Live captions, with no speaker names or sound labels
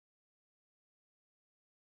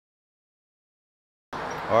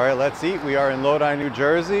All right, let's eat. We are in Lodi, New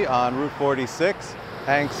Jersey on Route 46.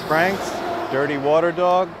 Hank's Frank's, Dirty Water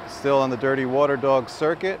Dog, still on the Dirty Water Dog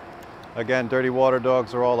circuit. Again, Dirty Water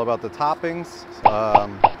Dogs are all about the toppings.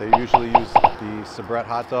 They usually use the soubrette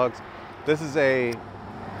hot dogs. This is I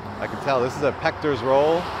can tell, this is a Pector's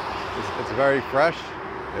roll. It's very fresh.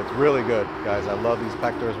 It's really good, guys. I love these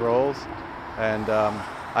Pector's rolls. And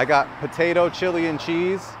I got potato, chili, and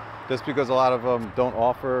cheese, just because a lot of them don't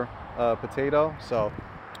offer potato. So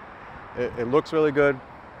it looks really good,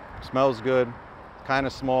 smells good, kind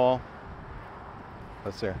of small.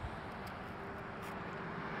 Let's see.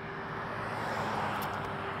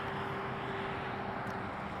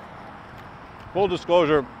 Full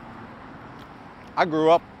disclosure, I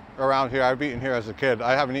grew up around here. I've eaten here as a kid.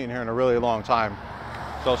 I haven't eaten here in a really long time.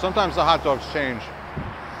 So sometimes the hot dogs change.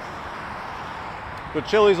 The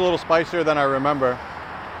chili's a little spicier than I remember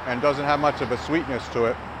and doesn't have much of a sweetness to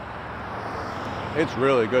it. It's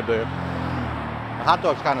really good. The hot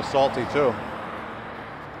dog's kind of salty too.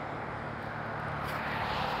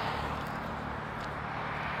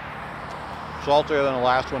 Saltier than the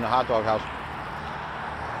last one, the Hot Dog House.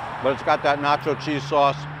 But it's got that nacho cheese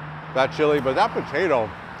sauce, that chili, but that potato,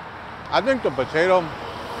 I think the potato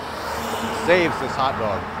saves this hot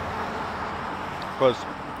dog because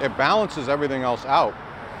it balances everything else out.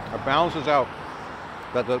 It balances out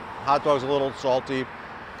that the hot dog's a little salty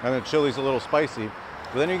and the chili's a little spicy.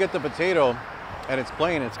 But then you get the potato and it's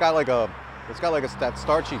plain. It's got like that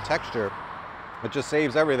starchy texture. It just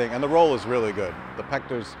saves everything. And the roll is really good. The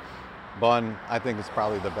Pector's bun, I think, is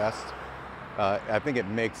probably the best. I think it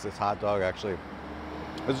makes this hot dog actually.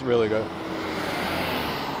 This is really good.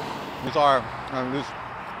 These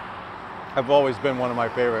have always been one of my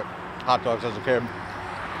favorite hot dogs as a kid.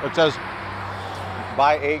 It says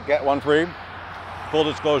buy 8, get 1 free. Full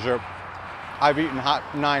disclosure, I've eaten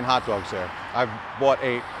 9 hot dogs there. I've bought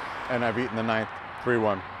 8 and I've eaten the 9th free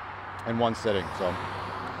one in one sitting. So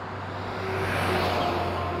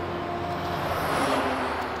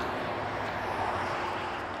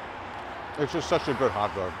it's just such a good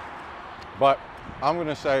hot dog. But I'm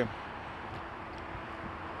gonna say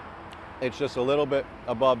it's just a little bit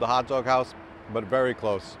above the Hot Dog House, but very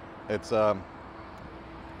close. It's an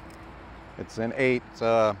 8,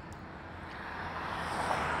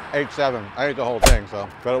 8.7. I ate the whole thing,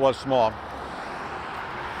 but it was small.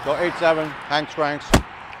 So 8.7, Hank's Frank's.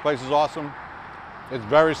 Place is awesome. It's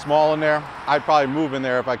very small in there. I'd probably move in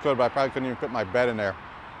there if I could, but I probably couldn't even fit my bed in there.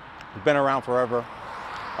 It's been around forever.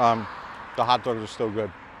 The hot dogs are still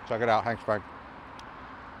good. Check it out, Hank's Frank.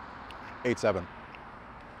 8.7.